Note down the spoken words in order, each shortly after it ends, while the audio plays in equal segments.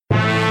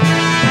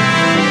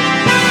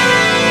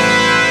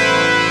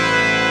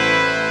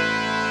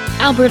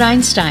Albert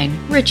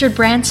Einstein, Richard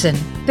Branson,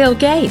 Bill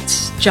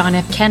Gates, John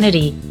F.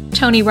 Kennedy,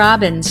 Tony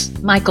Robbins,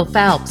 Michael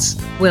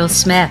Phelps, Will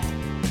Smith.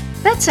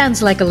 That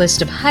sounds like a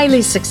list of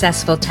highly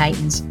successful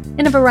titans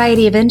in a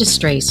variety of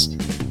industries.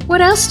 What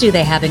else do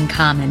they have in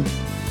common?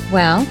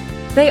 Well,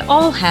 they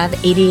all have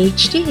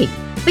ADHD,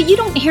 but you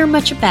don't hear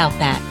much about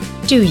that,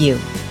 do you?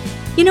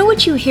 You know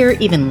what you hear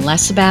even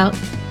less about?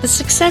 The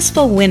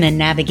successful women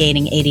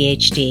navigating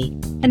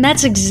ADHD. And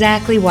that's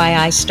exactly why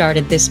I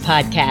started this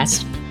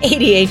podcast,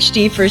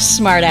 ADHD for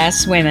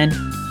Smartass Women.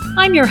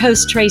 I'm your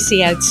host, Tracy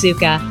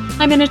Otsuka.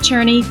 I'm an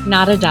attorney,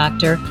 not a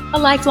doctor, a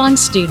lifelong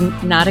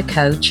student, not a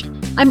coach.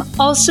 I'm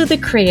also the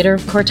creator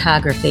of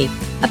Courtography,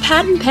 a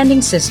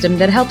patent-pending system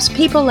that helps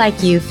people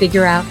like you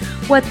figure out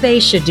what they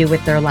should do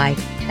with their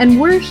life.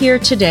 And we're here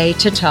today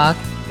to talk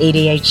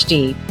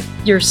ADHD,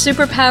 your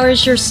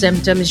superpowers, your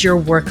symptoms,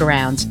 your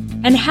workarounds,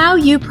 and how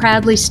you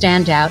proudly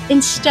stand out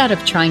instead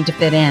of trying to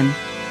fit in.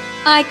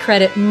 I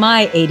credit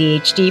my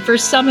ADHD for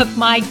some of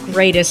my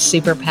greatest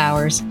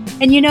superpowers.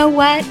 And you know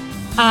what?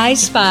 I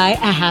spy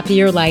a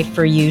happier life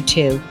for you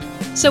too.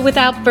 So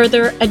without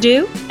further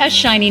ado, a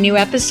shiny new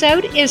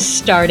episode is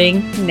starting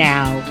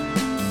now.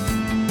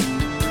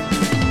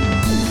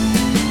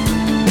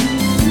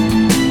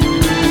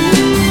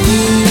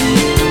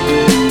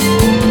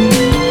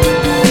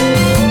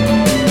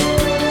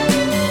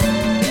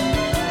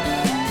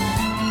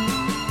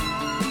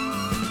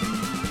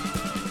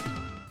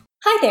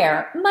 Hi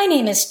there, my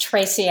name is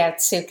Tracy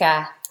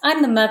Otsuka.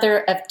 I'm the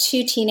mother of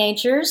 2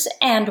 teenagers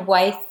and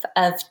wife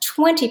of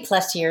 20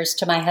 plus years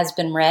to my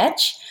husband, Reg.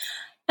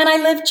 And I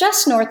live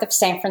just north of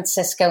San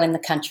Francisco in the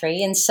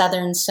country in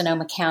southern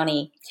Sonoma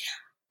County.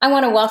 I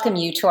want to welcome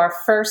you to our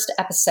first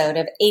episode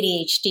of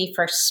ADHD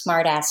for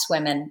Smartass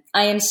Women.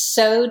 I am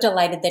so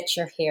delighted that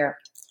you're here.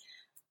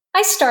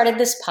 I started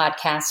this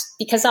podcast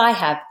because I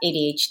have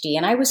ADHD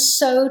and I was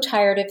so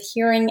tired of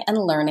hearing and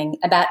learning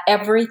about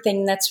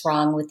everything that's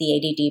wrong with the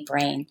ADD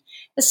brain,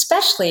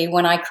 especially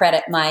when I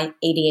credit my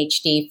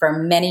ADHD for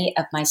many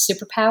of my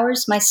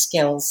superpowers, my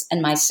skills,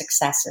 and my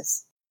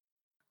successes.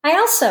 I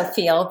also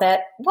feel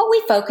that what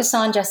we focus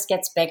on just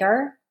gets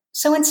bigger,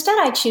 so instead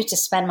I choose to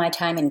spend my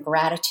time in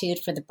gratitude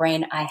for the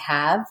brain I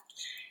have.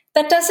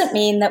 That doesn't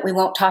mean that we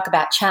won't talk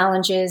about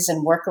challenges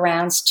and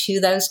workarounds to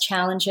those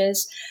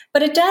challenges,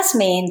 but it does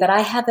mean that I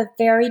have a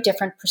very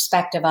different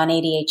perspective on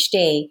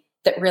ADHD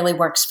that really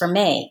works for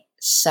me,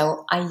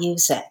 so I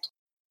use it.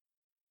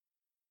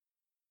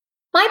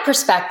 My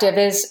perspective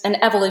is an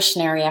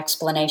evolutionary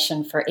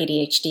explanation for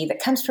ADHD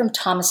that comes from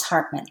Thomas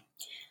Hartman.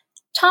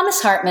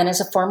 Thomas Hartman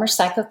is a former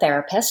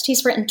psychotherapist.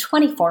 He's written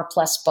 24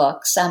 plus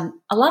books. A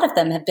lot of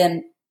them have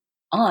been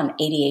on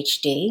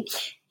ADHD.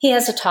 He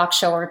has a talk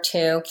show or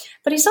two,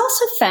 but he's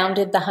also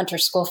founded the Hunter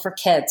School for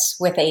Kids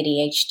with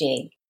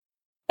ADHD.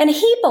 And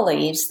he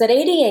believes that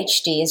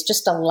ADHD is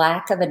just a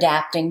lack of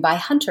adapting by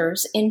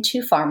hunters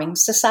into farming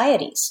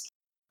societies.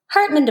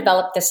 Hartman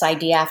developed this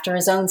idea after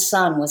his own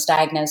son was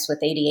diagnosed with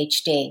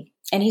ADHD.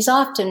 And he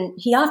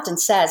often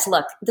says,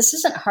 look, this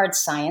isn't hard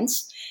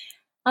science.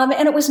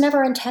 And it was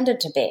never intended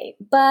to be.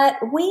 But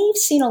we've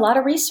seen a lot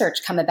of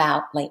research come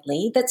about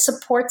lately that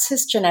supports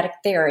his genetic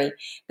theory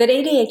that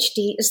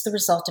ADHD is the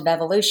result of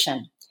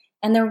evolution.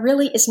 And there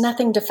really is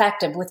nothing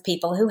defective with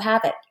people who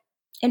have it.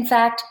 In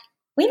fact,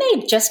 we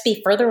may just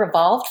be further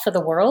evolved for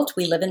the world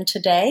we live in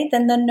today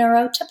than the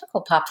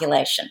neurotypical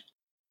population.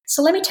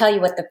 So let me tell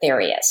you what the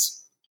theory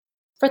is.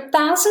 For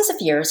thousands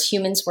of years,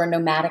 humans were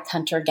nomadic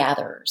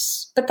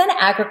hunter-gatherers. But then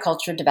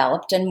agriculture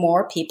developed and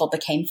more people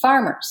became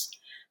farmers.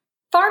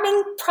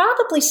 Farming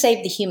probably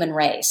saved the human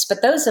race,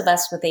 but those of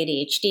us with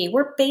ADHD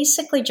were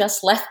basically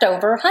just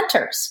leftover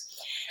hunters.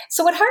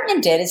 So what Hartman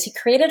did is he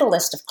created a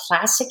list of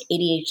classic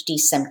ADHD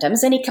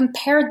symptoms and he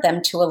compared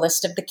them to a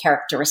list of the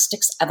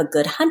characteristics of a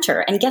good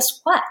hunter. And guess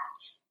what?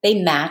 They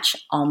match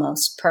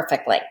almost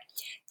perfectly.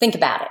 Think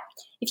about it.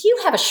 If you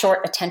have a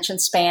short attention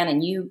span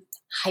and you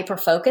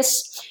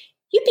hyperfocus,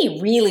 you'd be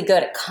really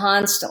good at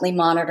constantly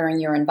monitoring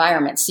your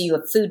environment so you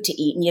have food to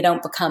eat and you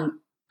don't become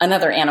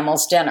another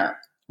animal's dinner.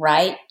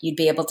 Right? You'd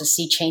be able to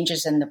see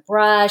changes in the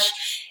brush.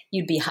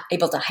 You'd be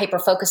able to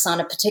hyper-focus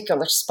on a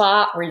particular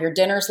spot where your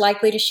dinner's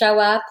likely to show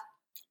up.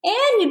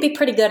 And you'd be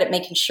pretty good at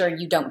making sure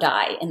you don't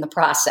die in the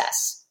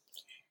process.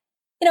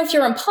 If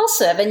you're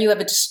impulsive and you have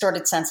a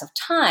distorted sense of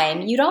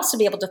time, you'd also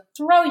be able to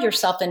throw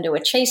yourself into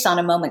a chase on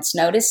a moment's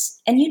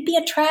notice, and you'd be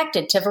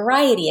attracted to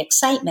variety,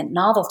 excitement,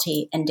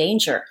 novelty, and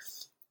danger.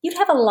 You'd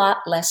have a lot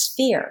less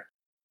fear.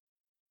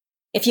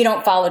 If you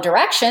don't follow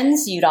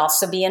directions, you'd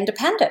also be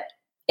independent.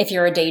 If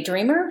you're a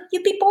daydreamer,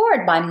 you'd be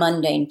bored by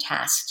mundane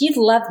tasks. You'd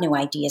love new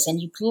ideas and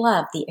you'd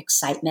love the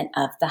excitement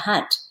of the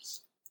hunt.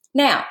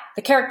 Now,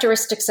 the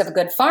characteristics of a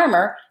good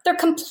farmer, they're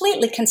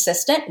completely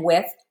consistent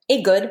with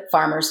a good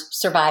farmer's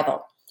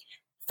survival.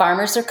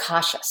 Farmers are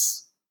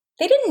cautious.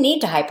 They didn't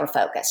need to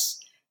hyperfocus.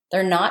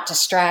 They're not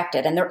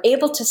distracted and they're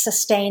able to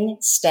sustain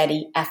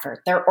steady effort.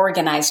 They're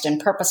organized and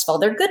purposeful.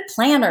 They're good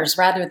planners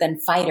rather than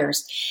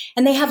fighters.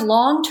 And they have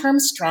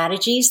long-term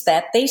strategies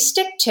that they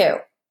stick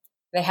to.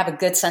 They have a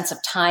good sense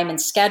of time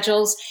and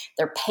schedules.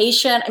 They're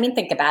patient. I mean,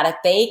 think about it.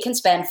 They can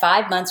spend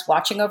 5 months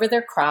watching over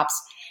their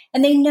crops,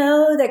 and they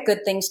know that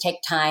good things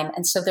take time,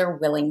 and so they're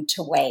willing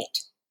to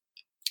wait.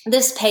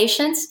 This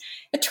patience,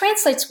 it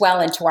translates well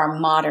into our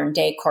modern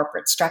day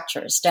corporate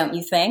structures, don't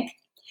you think?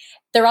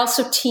 They're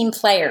also team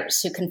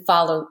players who can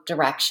follow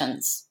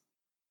directions.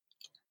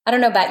 I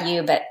don't know about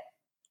you, but it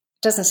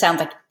doesn't sound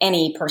like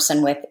any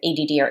person with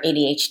ADD or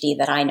ADHD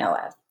that I know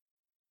of.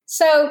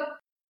 So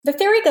the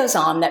theory goes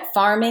on that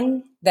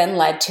farming then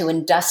led to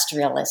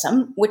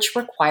industrialism, which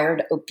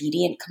required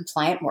obedient,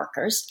 compliant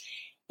workers,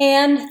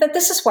 and that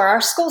this is where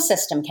our school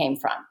system came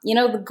from. You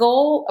know, the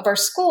goal of our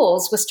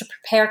schools was to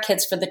prepare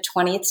kids for the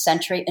 20th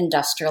century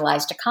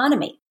industrialized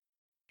economy.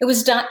 It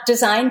was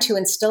designed to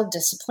instill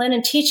discipline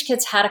and teach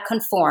kids how to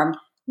conform,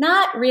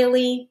 not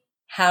really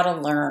how to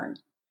learn.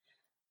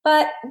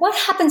 But what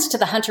happens to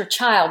the hunter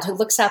child who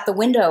looks out the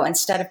window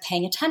instead of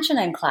paying attention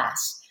in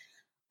class?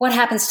 What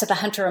happens to the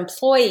hunter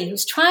employee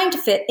who's trying to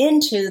fit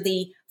into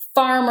the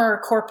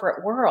farmer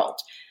corporate world?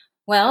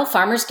 Well,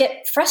 farmers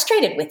get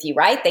frustrated with you,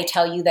 right? They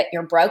tell you that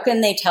you're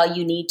broken. They tell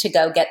you need to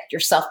go get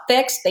yourself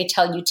fixed. They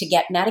tell you to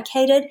get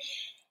medicated.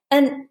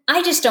 And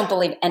I just don't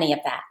believe any of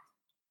that.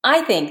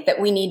 I think that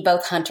we need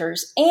both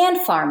hunters and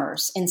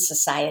farmers in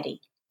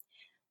society.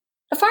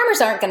 The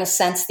farmers aren't going to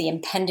sense the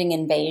impending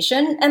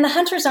invasion, and the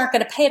hunters aren't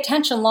going to pay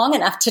attention long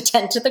enough to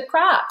tend to the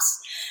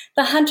crops.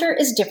 The hunter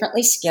is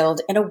differently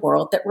skilled in a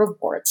world that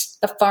rewards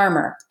the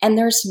farmer, and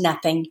there's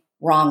nothing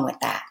wrong with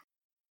that.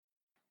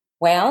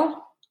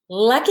 Well,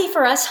 lucky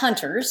for us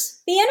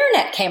hunters, the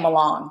internet came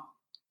along.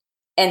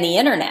 And the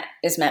internet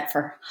is meant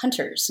for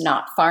hunters,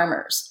 not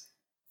farmers.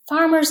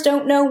 Farmers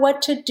don't know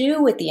what to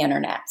do with the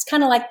internet. It's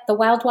kind of like the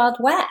Wild Wild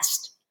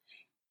West.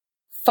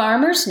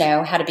 Farmers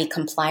know how to be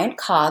compliant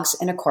cogs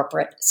in a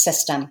corporate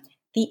system.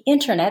 The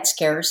internet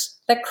scares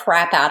the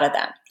crap out of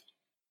them.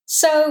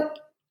 So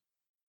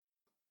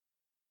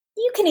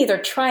you can either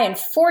try and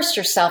force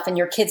yourself and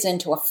your kids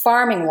into a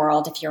farming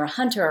world if you're a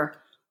hunter,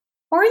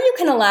 or you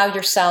can allow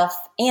yourself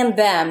and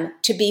them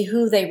to be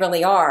who they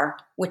really are,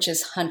 which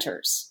is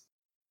hunters.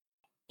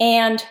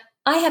 And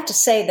I have to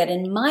say that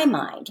in my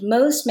mind,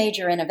 most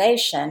major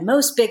innovation,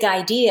 most big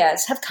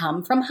ideas have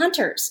come from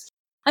hunters.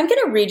 I'm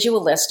going to read you a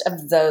list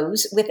of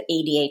those with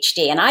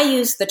ADHD, and I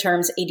use the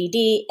terms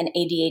ADD and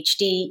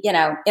ADHD,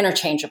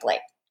 interchangeably.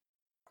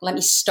 Let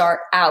me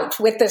start out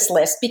with this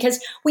list because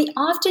we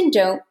often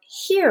don't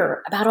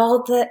hear about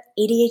all the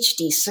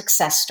ADHD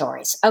success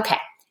stories. Okay.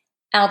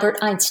 Albert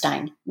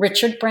Einstein,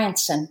 Richard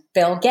Branson,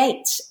 Bill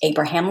Gates,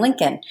 Abraham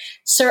Lincoln,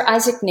 Sir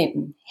Isaac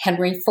Newton,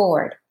 Henry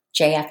Ford,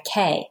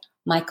 JFK,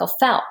 Michael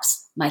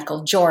Phelps,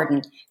 Michael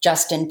Jordan,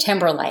 Justin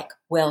Timberlake,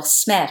 Will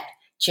Smith,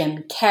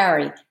 Jim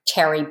Carrey,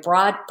 Terry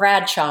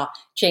Bradshaw,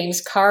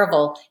 James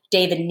Carville,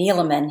 David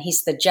Neeleman,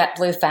 he's the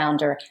JetBlue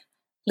founder,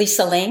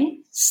 Lisa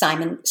Ling,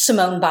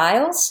 Simone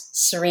Biles,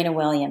 Serena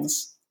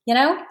Williams.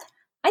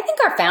 I think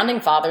our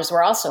founding fathers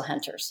were also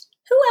hunters.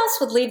 Who else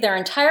would leave their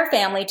entire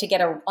family to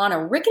get on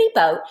a rickety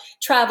boat,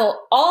 travel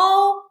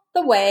all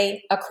the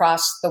way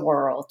across the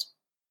world,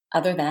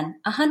 other than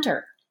a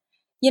hunter?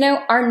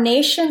 Our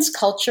nation's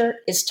culture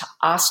is to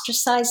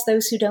ostracize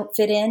those who don't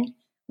fit in.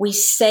 We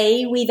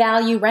say we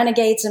value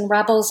renegades and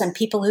rebels and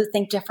people who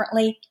think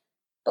differently,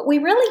 but we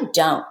really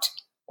don't.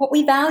 What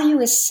we value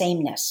is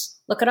sameness.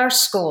 Look at our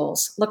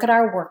schools. Look at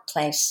our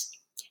workplace.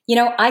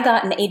 I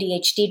got an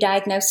ADHD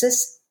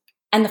diagnosis,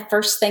 and the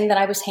first thing that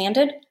I was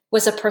handed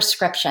was a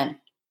prescription.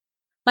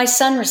 My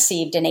son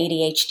received an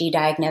ADHD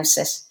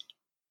diagnosis,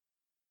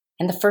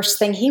 and the first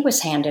thing he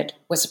was handed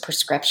was a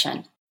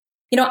prescription.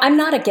 I'm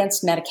not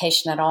against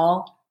medication at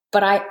all,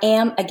 but I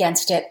am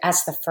against it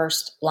as the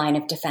first line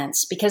of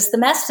defense because the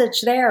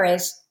message there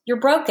is, you're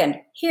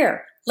broken.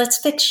 Here, let's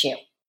fix you.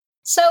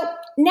 So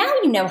now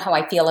you know how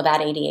I feel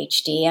about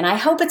ADHD, and I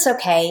hope it's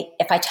okay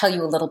if I tell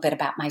you a little bit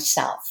about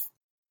myself.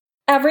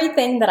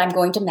 Everything that I'm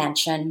going to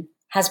mention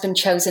has been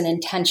chosen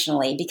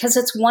intentionally because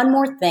it's one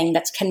more thing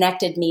that's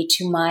connected me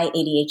to my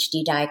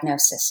ADHD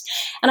diagnosis.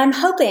 And I'm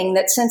hoping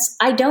that since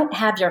I don't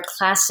have your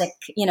classic,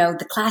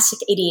 the classic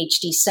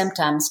ADHD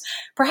symptoms,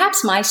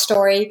 perhaps my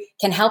story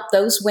can help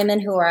those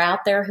women who are out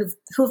there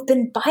who've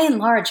been by and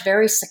large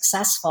very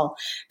successful,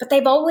 but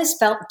they've always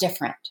felt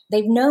different.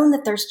 They've known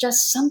that there's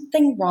just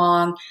something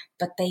wrong,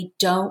 but they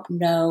don't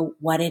know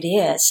what it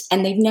is.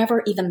 And they've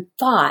never even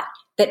thought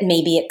that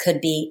maybe it could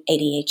be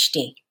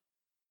ADHD.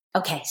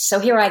 Okay, so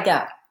here I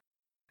go.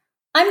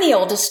 I'm the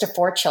oldest of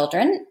 4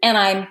 children, and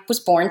I was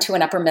born to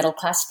an upper middle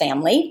class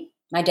family.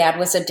 My dad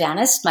was a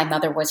dentist. My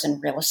mother was in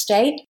real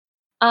estate.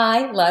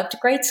 I loved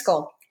grade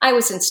school. I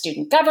was in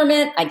student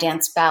government. I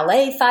danced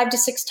ballet 5 to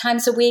 6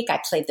 times a week.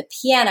 I played the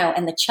piano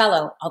and the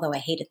cello, although I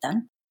hated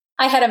them.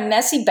 I had a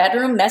messy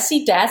bedroom,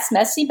 messy desk,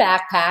 messy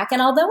backpack,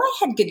 and although I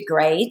had good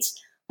grades,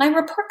 my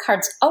report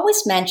cards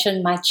always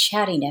mentioned my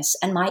chattiness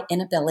and my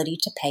inability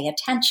to pay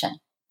attention.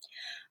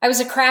 I was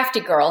a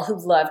crafty girl who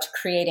loved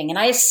creating, and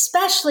I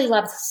especially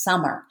loved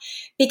summer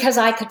because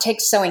I could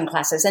take sewing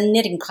classes and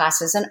knitting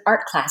classes and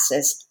art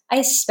classes. I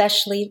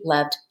especially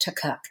loved to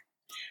cook.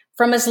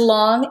 From as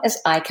long as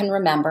I can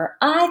remember,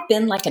 I've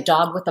been like a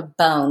dog with a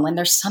bone when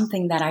there's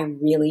something that I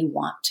really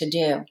want to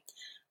do.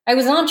 I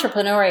was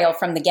entrepreneurial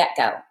from the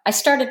get-go. I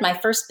started my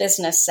first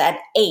business at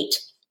 8,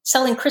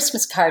 selling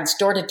Christmas cards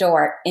door to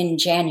door in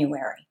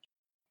January.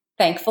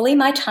 Thankfully,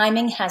 my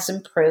timing has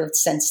improved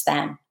since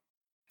then.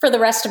 For the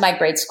rest of my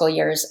grade school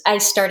years, I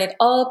started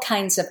all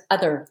kinds of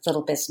other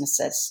little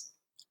businesses.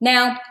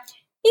 Now,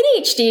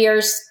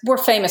 ADHDers were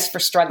famous for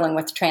struggling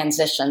with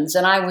transitions,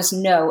 and I was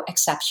no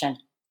exception.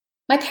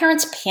 My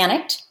parents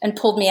panicked and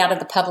pulled me out of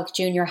the public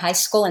junior high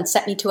school and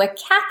sent me to a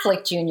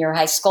Catholic junior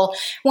high school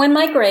when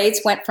my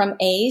grades went from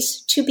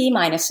A's to B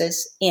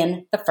minuses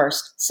in the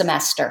first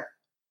semester.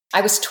 I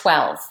was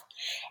 12,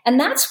 and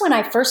that's when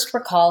I first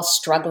recall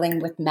struggling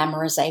with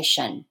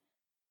memorization.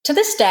 To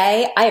this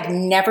day, I have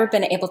never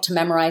been able to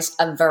memorize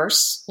a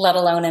verse, let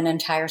alone an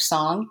entire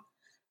song.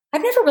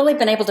 I've never really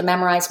been able to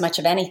memorize much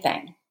of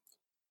anything.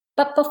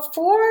 But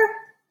before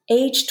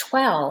age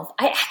 12,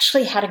 I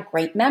actually had a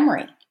great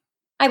memory.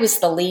 I was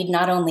the lead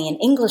not only in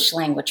English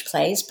language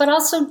plays, but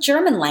also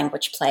German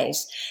language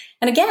plays.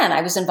 And again,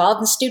 I was involved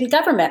in student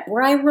government,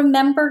 where I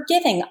remember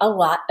giving a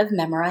lot of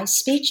memorized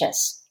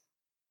speeches.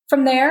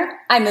 From there,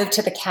 I moved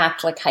to the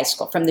Catholic high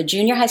school. From the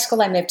junior high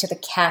school, I moved to the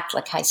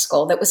Catholic high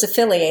school that was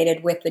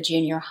affiliated with the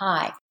junior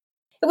high.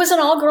 It was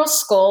an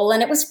all-girls school,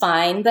 and it was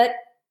fine, but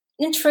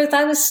in truth,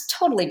 I was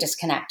totally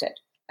disconnected.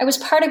 I was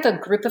part of a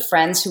group of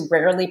friends who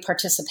rarely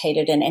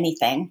participated in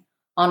anything.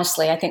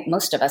 Honestly, I think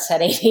most of us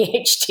had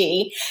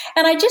ADHD,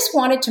 and I just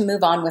wanted to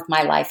move on with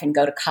my life and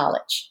go to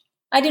college.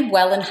 I did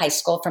well in high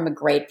school from a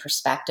grade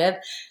perspective,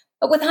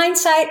 but with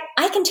hindsight,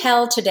 I can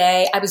tell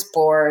today I was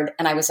bored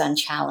and I was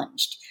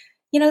unchallenged.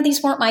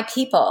 These weren't my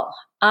people.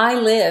 I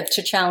lived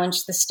to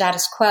challenge the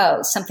status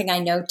quo, something I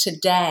know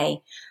today,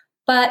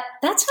 but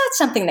that's not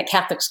something that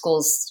Catholic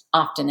schools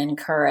often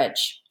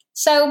encourage.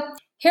 So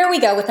here we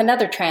go with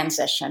another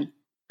transition.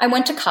 I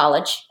went to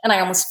college and I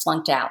almost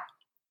flunked out.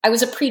 I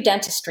was a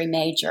pre-dentistry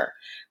major.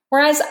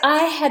 Whereas I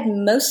had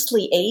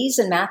mostly A's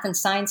in math and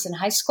science in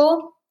high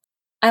school,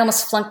 I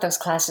almost flunked those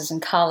classes in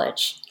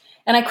college.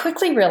 And I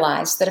quickly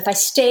realized that if I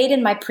stayed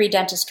in my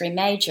pre-dentistry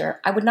major,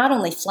 I would not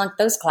only flunk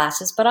those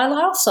classes, but I'd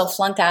also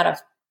flunk out of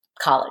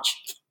college.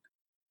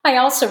 I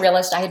also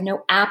realized I had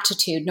no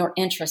aptitude nor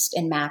interest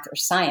in math or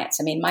science.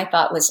 My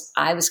thought was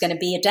I was going to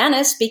be a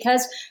dentist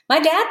because my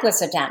dad was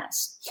a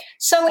dentist.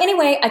 So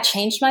anyway, I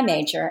changed my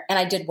major and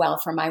I did well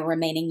for my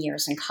remaining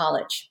years in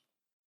college.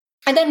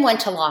 I then went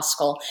to law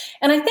school,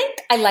 and I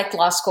think I liked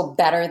law school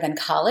better than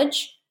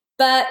college,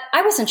 but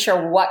I wasn't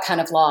sure what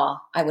kind of law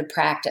I would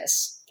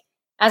practice.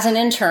 As an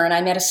intern,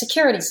 I met a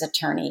securities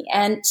attorney,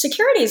 and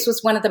securities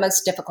was one of the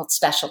most difficult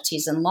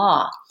specialties in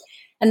law.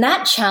 And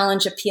that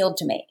challenge appealed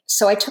to me.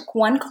 So I took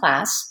one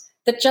class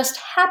that just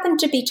happened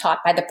to be taught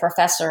by the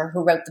professor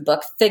who wrote the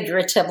book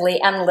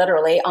figuratively and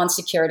literally on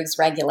securities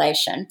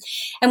regulation.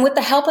 And with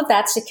the help of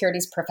that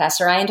securities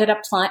professor, I ended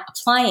up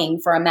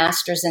applying for a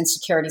master's in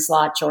securities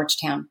law at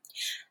Georgetown.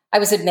 I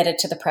was admitted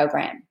to the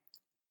program.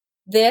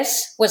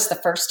 This was the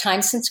first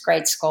time since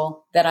grade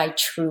school that I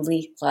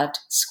truly loved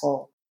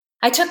school.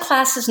 I took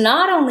classes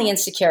not only in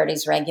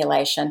securities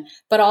regulation,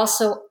 but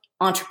also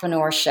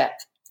entrepreneurship.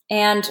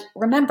 And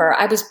remember,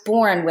 I was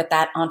born with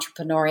that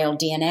entrepreneurial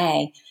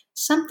DNA,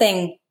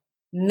 something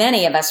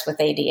many of us with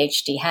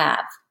ADHD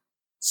have.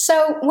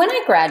 So when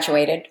I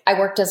graduated, I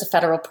worked as a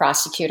federal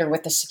prosecutor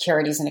with the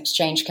Securities and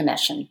Exchange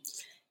Commission.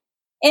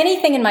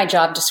 Anything in my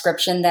job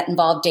description that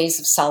involved days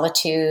of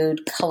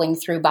solitude, culling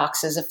through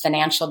boxes of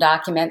financial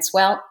documents,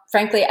 well,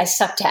 frankly, I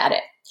sucked at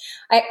it.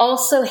 I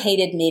also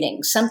hated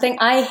meetings, something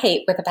I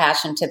hate with a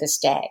passion to this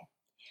day.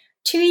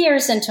 2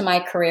 years into my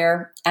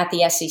career at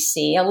the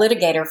SEC, a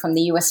litigator from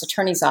the U.S.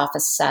 Attorney's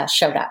Office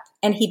showed up,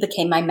 and he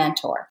became my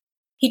mentor.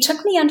 He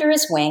took me under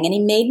his wing, and he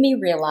made me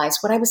realize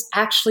what I was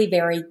actually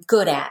very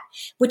good at,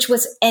 which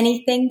was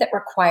anything that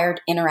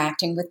required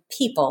interacting with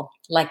people,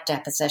 like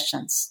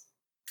depositions.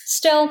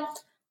 Still,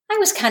 I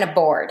was kind of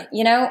bored.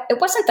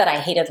 It wasn't that I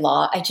hated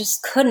law. I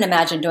just couldn't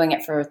imagine doing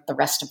it for the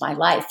rest of my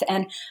life.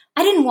 And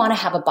I didn't want to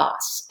have a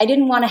boss. I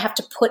didn't want to have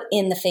to put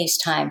in the face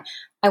time.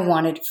 I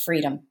wanted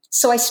freedom.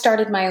 So I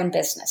started my own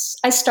business.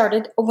 I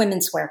started a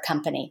women's wear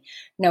company.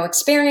 No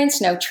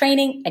experience, no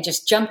training. I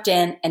just jumped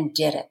in and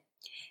did it.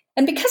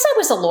 And because I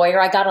was a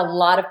lawyer, I got a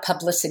lot of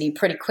publicity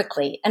pretty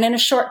quickly. And in a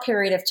short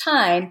period of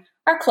time,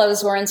 our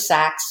clothes were in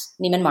Saks,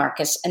 Neiman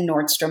Marcus, and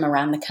Nordstrom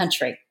around the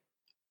country.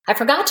 I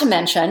forgot to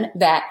mention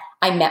that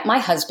I met my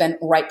husband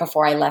right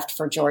before I left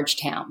for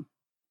Georgetown.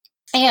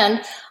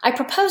 And I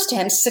proposed to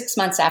him 6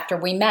 months after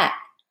we met.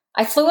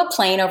 I flew a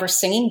plane over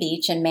Singing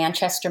Beach in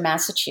Manchester,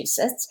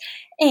 Massachusetts,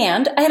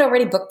 and I had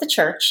already booked the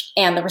church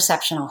and the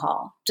reception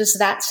hall. Does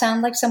that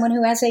sound like someone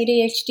who has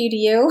ADHD to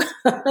you?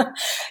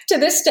 To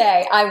this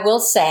day, I will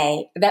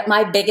say that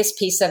my biggest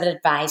piece of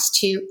advice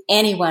to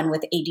anyone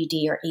with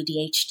ADD or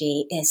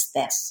ADHD is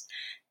this.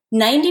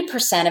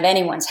 90% of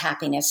anyone's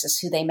happiness is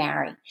who they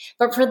marry.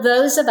 But for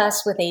those of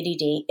us with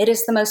ADD, it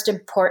is the most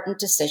important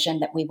decision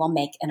that we will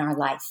make in our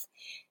life.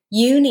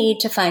 You need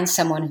to find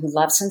someone who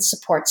loves and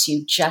supports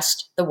you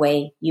just the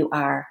way you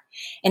are.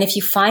 And if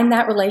you find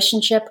that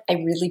relationship, I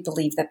really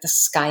believe that the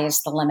sky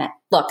is the limit.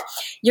 Look,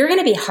 you're going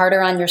to be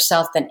harder on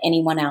yourself than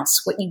anyone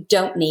else. What you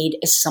don't need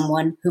is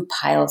someone who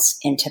piles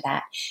into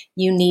that.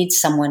 You need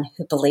someone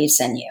who believes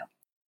in you.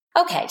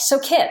 Okay, so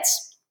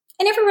kids.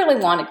 I never really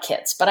wanted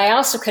kids, but I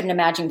also couldn't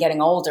imagine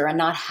getting older and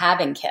not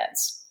having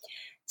kids.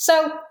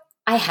 So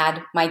I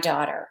had my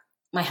daughter.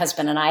 My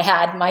husband and I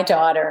had my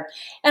daughter,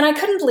 and I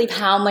couldn't believe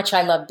how much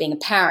I loved being a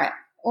parent.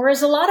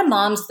 Whereas a lot of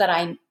moms that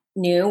I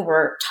knew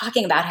were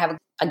talking about how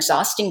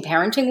exhausting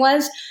parenting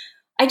was,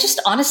 I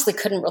just honestly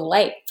couldn't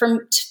relate.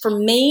 For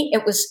me,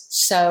 it was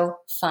so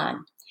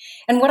fun.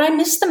 And what I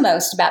missed the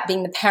most about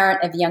being the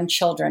parent of young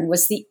children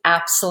was the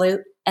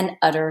absolute and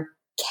utter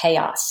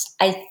chaos.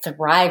 I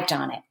thrived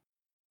on it.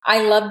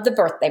 I loved the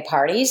birthday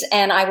parties,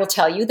 and I will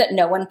tell you that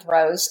no one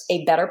throws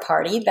a better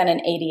party than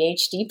an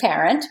ADHD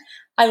parent.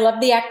 I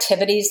loved the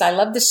activities. I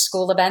loved the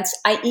school events.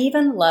 I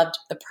even loved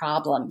the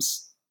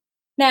problems.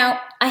 Now,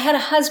 I had a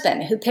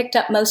husband who picked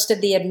up most of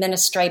the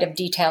administrative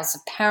details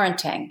of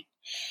parenting.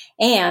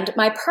 And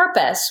my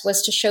purpose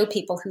was to show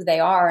people who they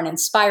are and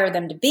inspire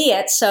them to be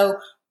it. So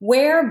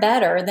where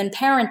better than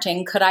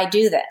parenting could I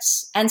do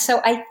this? And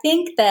so I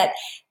think that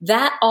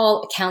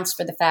all accounts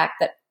for the fact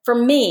that for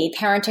me,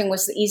 parenting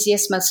was the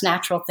easiest, most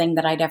natural thing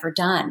that I'd ever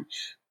done.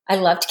 I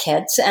loved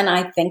kids, and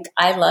I think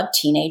I love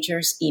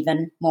teenagers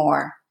even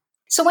more.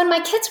 So when my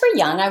kids were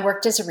young, I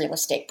worked as a real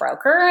estate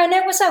broker, and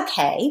it was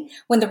okay.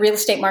 When the real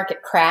estate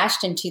market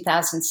crashed in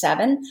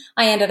 2007,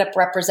 I ended up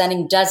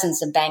representing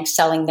dozens of banks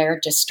selling their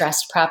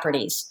distressed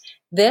properties.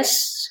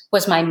 This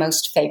was my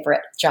most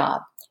favorite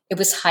job. It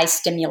was high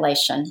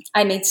stimulation.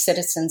 I made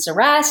citizens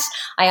arrests.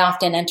 I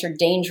often entered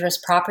dangerous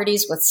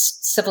properties with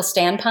civil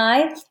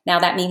standby. Now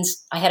that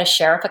means I had a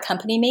sheriff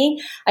accompany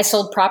me. I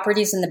sold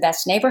properties in the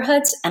best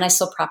neighborhoods, and I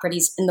sold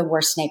properties in the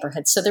worst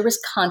neighborhoods. So there was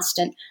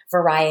constant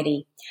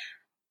variety.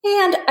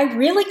 And I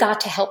really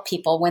got to help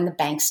people when the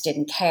banks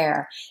didn't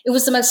care. It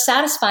was the most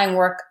satisfying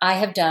work I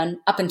have done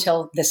up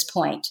until this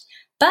point.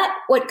 But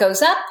what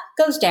goes up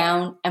goes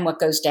down, and what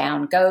goes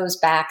down goes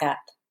back up.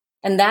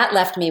 And that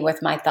left me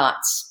with my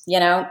thoughts. You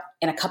know,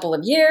 in a couple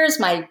of years,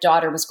 my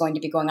daughter was going to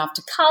be going off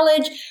to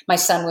college. My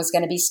son was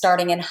going to be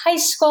starting in high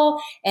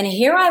school. And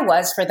here I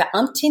was for the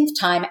umpteenth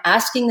time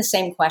asking the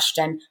same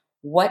question,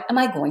 what am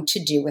I going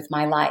to do with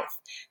my life?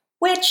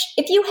 Which,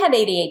 if you have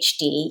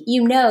ADHD,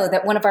 you know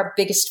that one of our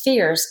biggest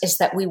fears is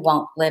that we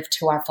won't live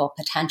to our full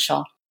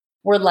potential.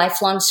 We're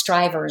lifelong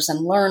strivers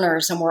and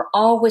learners, and we're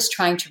always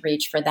trying to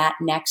reach for that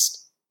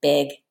next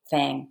big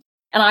thing.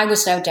 And I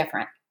was no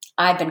different.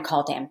 I've been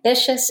called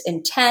ambitious,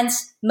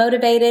 intense,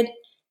 motivated,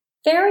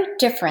 very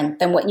different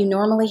than what you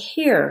normally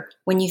hear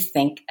when you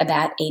think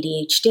about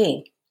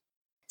ADHD.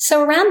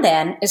 So around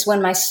then is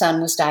when my son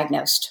was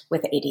diagnosed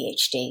with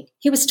ADHD.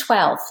 He was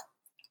 12.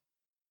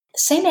 The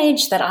same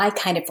age that I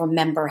kind of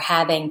remember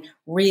having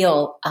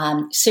real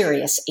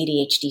serious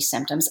ADHD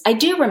symptoms. I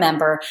do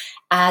remember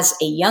as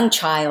a young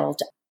child,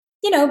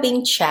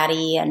 being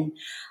chatty and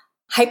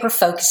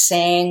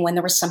hyper-focusing when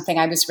there was something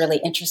I was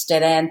really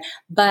interested in,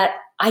 but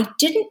I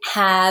didn't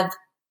have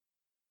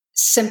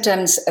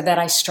symptoms that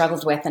I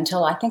struggled with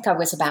until I think I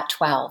was about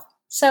 12.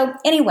 So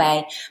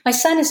anyway, my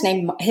son, his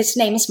name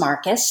is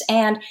Marcus,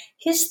 and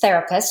his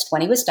therapist,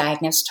 when he was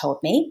diagnosed,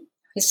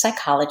 his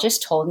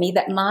psychologist told me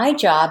that my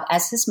job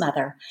as his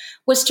mother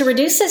was to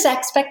reduce his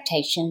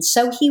expectations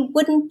so he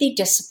wouldn't be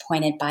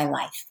disappointed by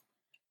life.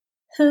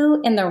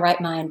 Who in their right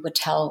mind would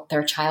tell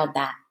their child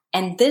that?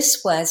 And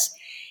this was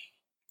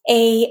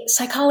a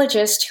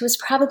psychologist who was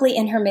probably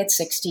in her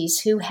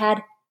mid-60s who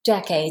had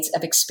decades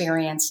of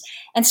experience,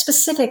 and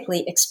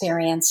specifically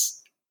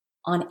experience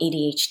on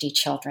ADHD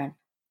children.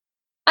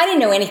 I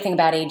didn't know anything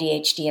about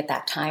ADHD at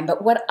that time,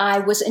 but what I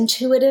was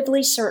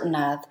intuitively certain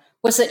of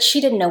was that she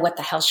didn't know what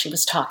the hell she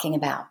was talking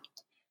about.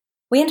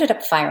 We ended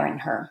up firing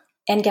her.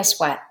 And guess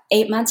what?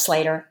 8 months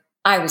later,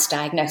 I was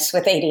diagnosed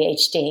with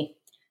ADHD.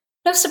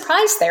 No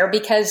surprise there,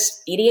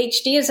 because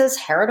ADHD is as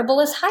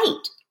heritable as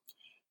height.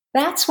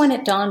 That's when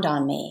it dawned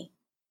on me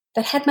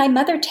that had my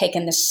mother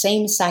taken the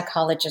same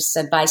psychologist's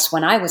advice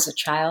when I was a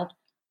child,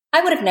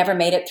 I would have never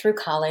made it through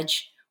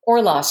college or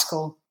law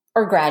school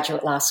or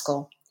graduate law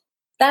school.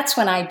 That's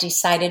when I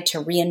decided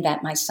to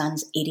reinvent my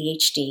son's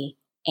ADHD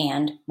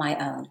and my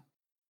own.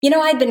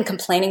 I'd been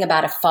complaining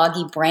about a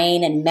foggy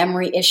brain and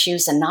memory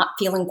issues and not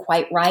feeling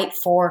quite right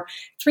for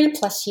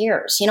 3+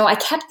 years. I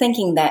kept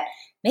thinking that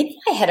maybe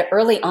I had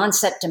early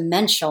onset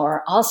dementia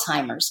or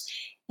Alzheimer's.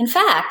 In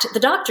fact, the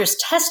doctors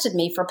tested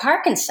me for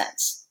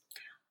Parkinson's.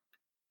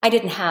 I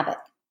didn't have it.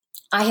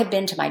 I had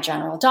been to my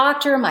general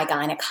doctor, my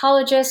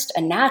gynecologist, a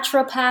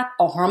naturopath,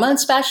 a hormone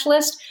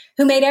specialist,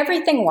 who made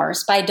everything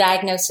worse by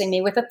diagnosing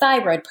me with a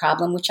thyroid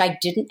problem, which I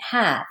didn't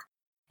have.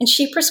 And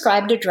she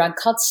prescribed a drug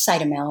called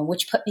Cytomel,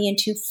 which put me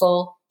into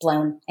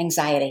full-blown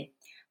anxiety.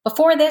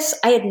 Before this,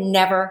 I had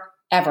never,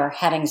 ever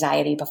had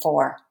anxiety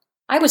before.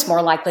 I was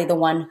more likely the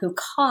one who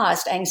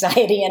caused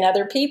anxiety in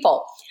other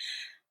people.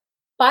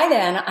 By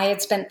then, I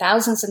had spent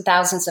thousands and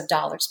thousands of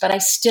dollars, but I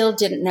still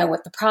didn't know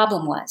what the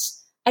problem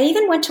was. I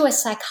even went to a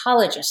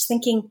psychologist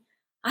thinking,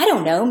 I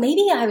don't know,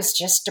 maybe I was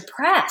just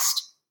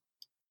depressed.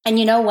 And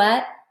you know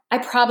what? I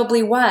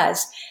probably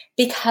was,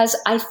 because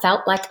I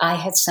felt like I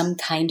had some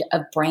kind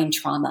of brain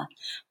trauma.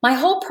 My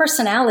whole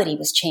personality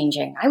was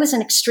changing. I was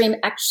an extreme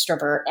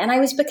extrovert, and I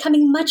was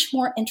becoming much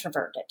more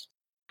introverted.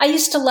 I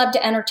used to love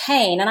to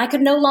entertain, and I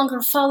could no longer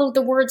follow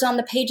the words on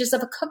the pages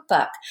of a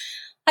cookbook.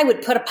 I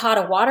would put a pot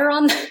of water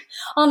on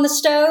the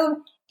stove,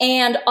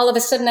 and all of a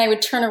sudden I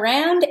would turn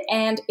around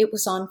and it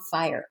was on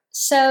fire.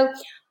 So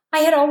I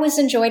had always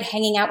enjoyed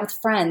hanging out with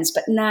friends,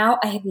 but now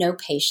I had no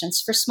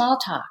patience for small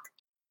talk.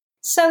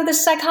 So the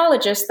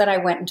psychologist that I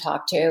went and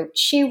talked to,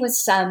 she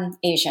was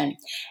Asian,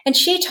 and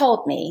she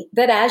told me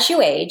that as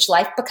you age,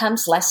 life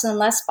becomes less and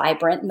less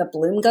vibrant and the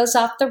bloom goes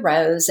off the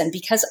rose. And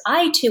because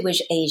I too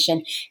was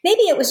Asian,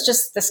 maybe it was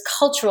just this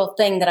cultural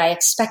thing that I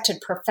expected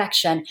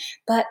perfection,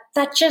 but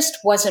that just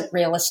wasn't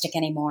realistic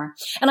anymore.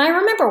 And I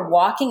remember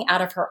walking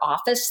out of her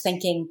office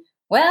thinking,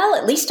 well,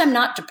 at least I'm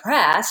not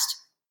depressed,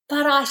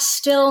 but I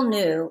still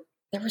knew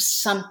there was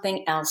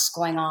something else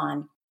going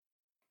on.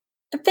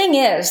 The thing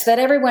is that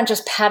everyone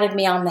just patted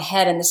me on the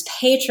head in this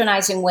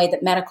patronizing way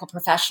that medical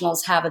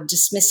professionals have of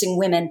dismissing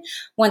women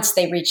once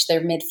they reach their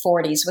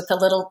mid-40s with a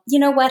little, you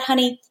know what,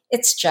 honey,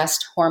 it's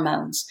just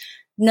hormones.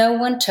 No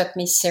one took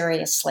me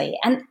seriously.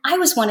 And I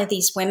was one of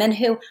these women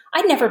who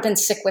I'd never been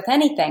sick with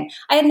anything.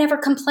 I had never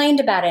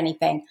complained about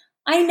anything.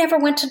 I never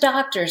went to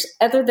doctors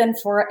other than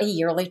for a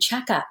yearly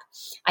checkup.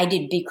 I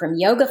did Bikram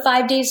yoga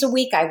 5 days a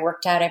week. I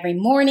worked out every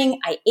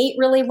morning. I ate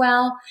really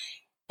well.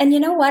 And you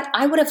know what?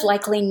 I would have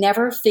likely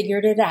never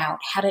figured it out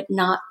had it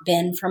not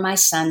been for my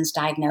son's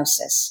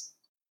diagnosis.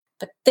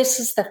 But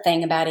this is the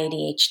thing about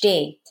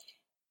ADHD.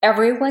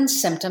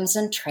 Everyone's symptoms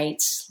and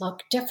traits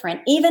look different,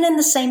 even in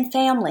the same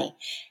family.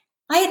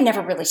 I had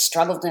never really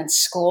struggled in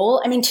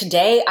school. I mean,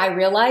 today I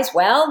realize,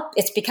 well,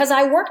 it's because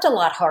I worked a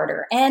lot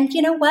harder. And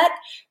you know what?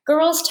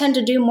 Girls tend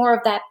to do more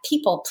of that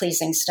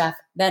people-pleasing stuff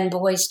than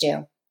boys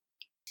do.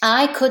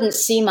 I couldn't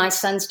see my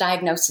son's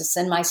diagnosis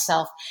in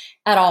myself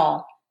at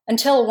all.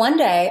 Until one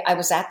day I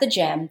was at the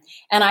gym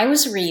and I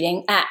was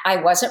reading. I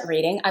wasn't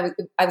reading.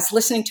 I was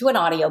listening to an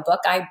audiobook.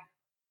 I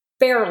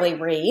barely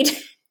read.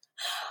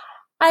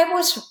 I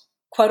was,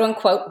 quote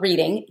unquote,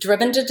 reading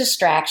Driven to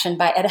Distraction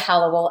by Ed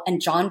Hallowell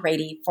and John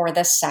Rady for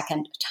the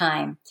second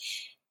time.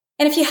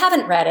 And if you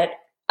haven't read it,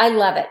 I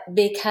love it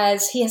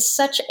because he has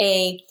such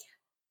a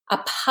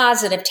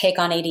positive take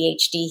on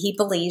ADHD. He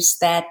believes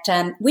that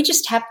we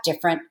just have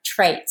different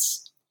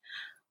traits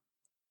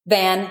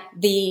than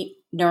the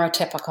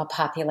neurotypical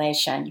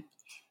population.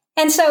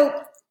 And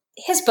so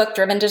his book,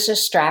 Driven to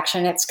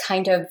Distraction, it's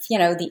kind of,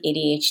 the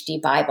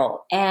ADHD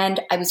Bible.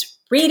 And I was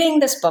reading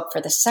this book for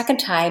the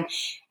second time,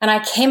 and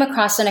I came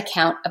across an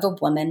account of a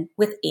woman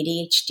with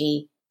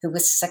ADHD who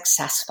was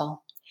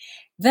successful.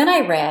 Then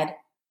I read,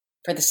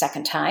 for the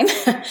second time,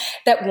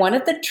 that one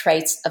of the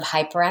traits of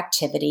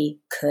hyperactivity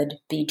could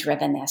be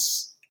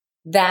drivenness.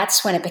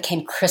 That's when it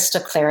became crystal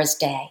clear as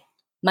day.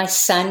 My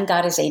son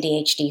got his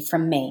ADHD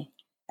from me.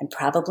 And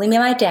probably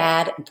my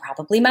dad, and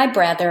probably my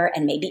brother,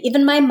 and maybe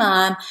even my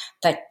mom,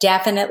 but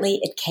definitely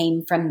it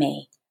came from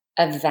me.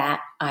 Of that,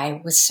 I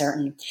was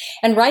certain.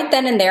 And right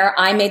then and there,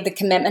 I made the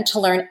commitment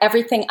to learn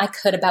everything I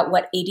could about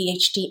what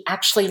ADHD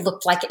actually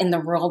looked like in the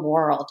real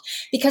world.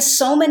 Because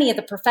so many of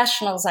the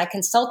professionals I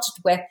consulted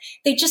with,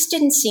 they just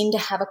didn't seem to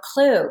have a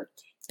clue.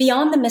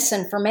 Beyond the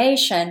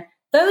misinformation,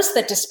 those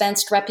that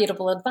dispensed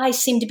reputable advice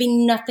seemed to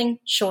be nothing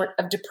short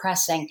of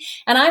depressing.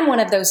 And I'm one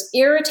of those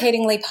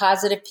irritatingly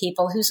positive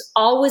people who's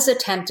always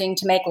attempting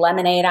to make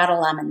lemonade out of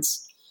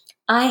lemons.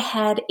 I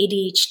had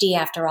ADHD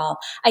after all.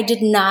 I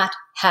did not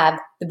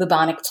have the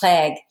bubonic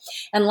plague.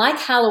 And like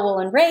Hallowell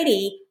and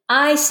Rady,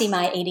 I see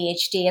my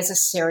ADHD as a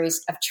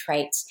series of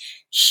traits.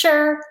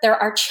 Sure, there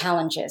are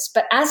challenges,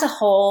 but as a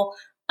whole,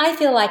 I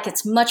feel like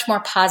it's much more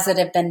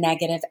positive than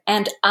negative,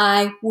 and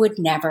I would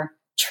never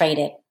trade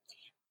it.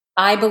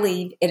 I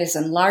believe it is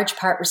in large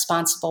part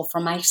responsible for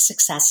my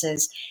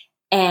successes,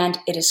 and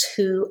it is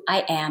who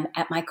I am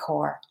at my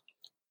core.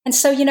 And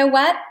so you know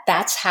what?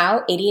 That's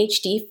how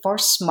ADHD for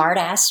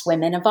Smartass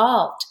Women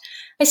evolved.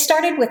 I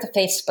started with a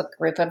Facebook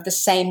group of the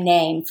same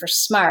name for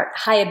smart,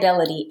 high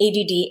ability,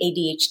 ADD,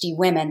 ADHD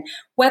women,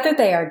 whether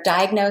they are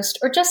diagnosed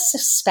or just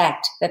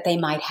suspect that they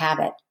might have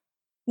it.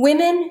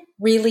 Women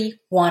really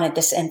wanted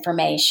this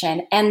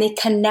information and the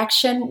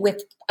connection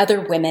with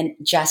other women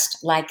just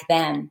like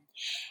them.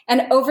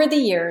 And over the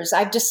years,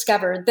 I've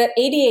discovered that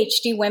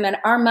ADHD women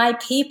are my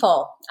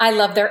people. I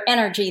love their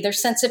energy, their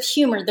sense of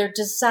humor, their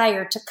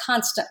desire to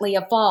constantly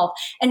evolve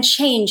and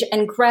change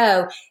and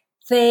grow.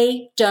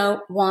 They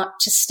don't want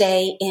to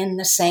stay in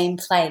the same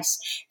place.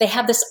 They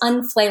have this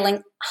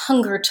unfailing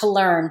hunger to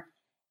learn,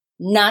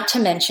 not to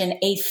mention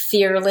a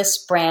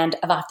fearless brand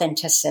of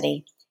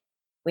authenticity.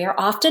 We are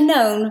often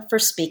known for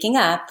speaking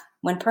up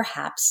when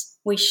perhaps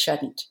we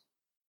shouldn't.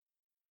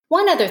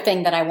 One other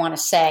thing that I want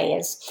to say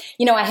is,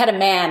 I had a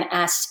man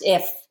ask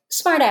if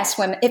Smartass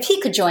Women, if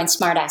he could join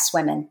Smartass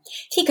Women,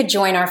 he could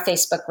join our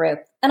Facebook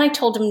group. And I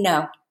told him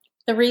no.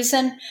 The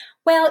reason?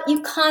 Well,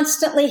 you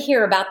constantly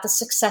hear about the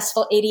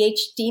successful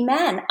ADHD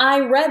men. I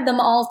read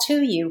them all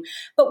to you.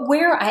 But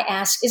where, I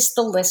ask, is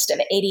the list of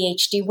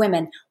ADHD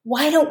women?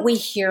 Why don't we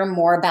hear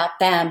more about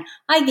them?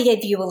 I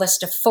gave you a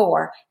list of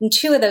 4, and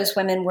 2 of those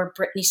women were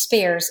Britney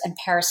Spears and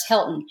Paris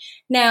Hilton.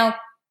 Now,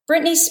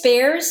 Britney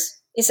Spears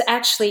is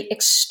actually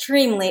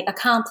extremely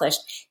accomplished.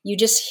 You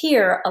just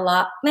hear a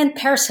lot, and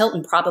Paris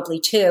Hilton probably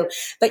too,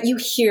 but you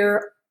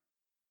hear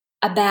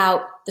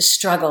about the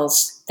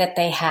struggles that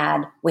they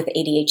had with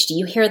ADHD.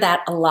 You hear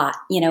that a lot,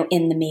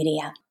 in the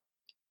media.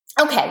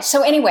 Okay,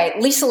 so anyway,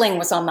 Lisa Ling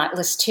was on that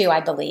list too, I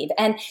believe.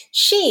 And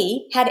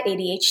she had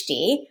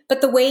ADHD,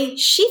 but the way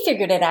she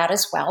figured it out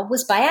as well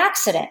was by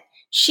accident.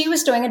 She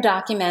was doing a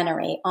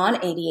documentary on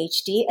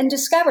ADHD and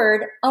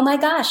discovered, oh my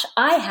gosh,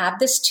 I have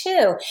this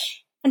too.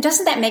 And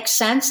doesn't that make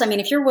sense? I mean,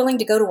 if you're willing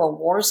to go to a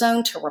war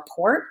zone to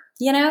report,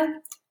 you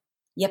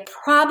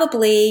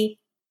probably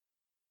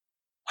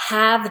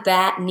have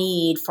that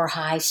need for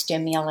high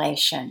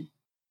stimulation.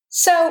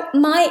 So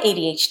my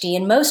ADHD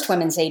and most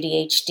women's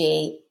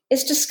ADHD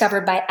is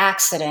discovered by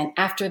accident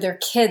after their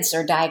kids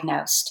are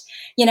diagnosed.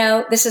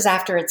 This is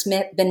after it's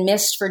been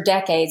missed for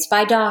decades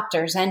by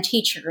doctors and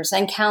teachers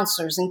and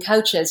counselors and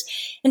coaches.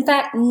 In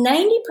fact,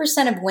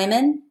 90% of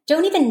women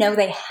don't even know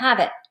they have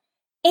it.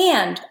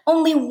 And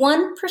only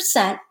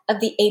 1%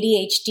 of the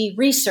ADHD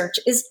research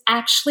is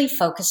actually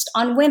focused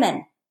on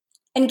women.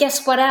 And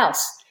guess what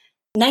else?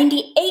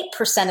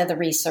 98% of the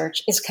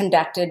research is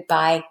conducted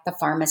by the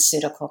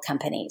pharmaceutical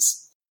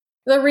companies.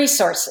 The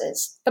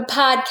resources, the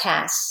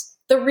podcasts,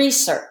 the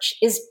research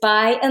is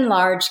by and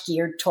large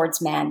geared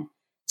towards men.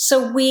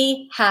 So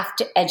we have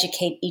to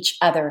educate each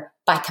other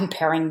by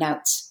comparing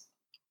notes.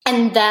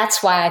 And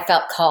that's why I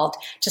felt called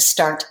to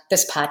start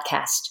this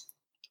podcast.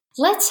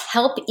 Let's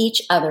help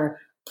each other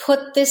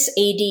put this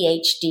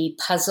ADHD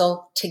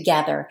puzzle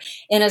together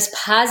in as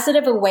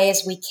positive a way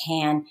as we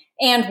can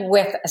and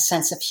with a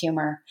sense of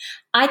humor.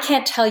 I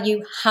can't tell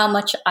you how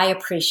much I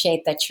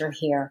appreciate that you're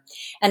here.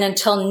 And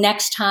until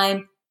next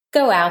time,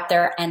 go out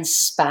there and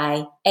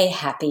spy a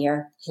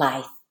happier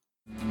life.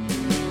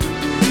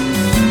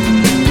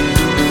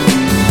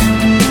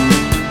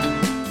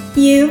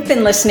 You've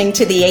been listening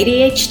to the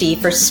ADHD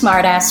for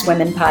Smartass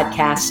Women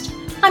podcast.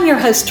 I'm your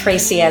host,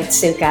 Tracy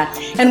Otsuka,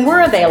 and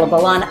we're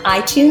available on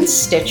iTunes,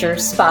 Stitcher,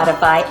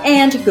 Spotify,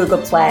 and Google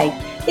Play.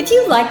 If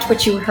you liked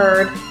what you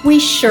heard, we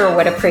sure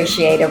would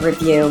appreciate a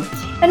review.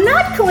 And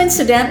not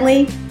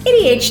coincidentally,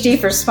 ADHD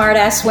for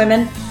Smartass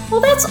Women,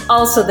 well, that's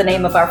also the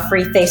name of our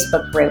free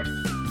Facebook group.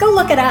 Go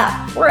look it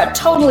up. We're a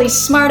totally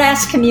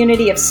smartass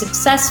community of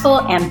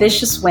successful,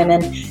 ambitious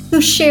women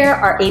who share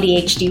our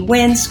ADHD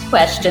wins,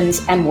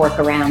 questions, and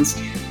workarounds.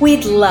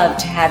 We'd love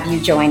to have you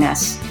join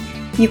us.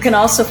 You can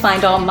also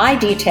find all my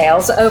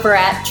details over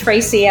at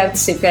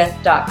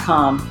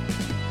tracyotsuka.com.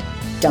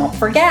 Don't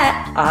forget,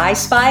 I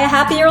spy a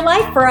happier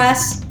life for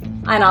us,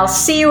 and I'll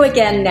see you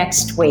again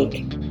next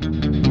week.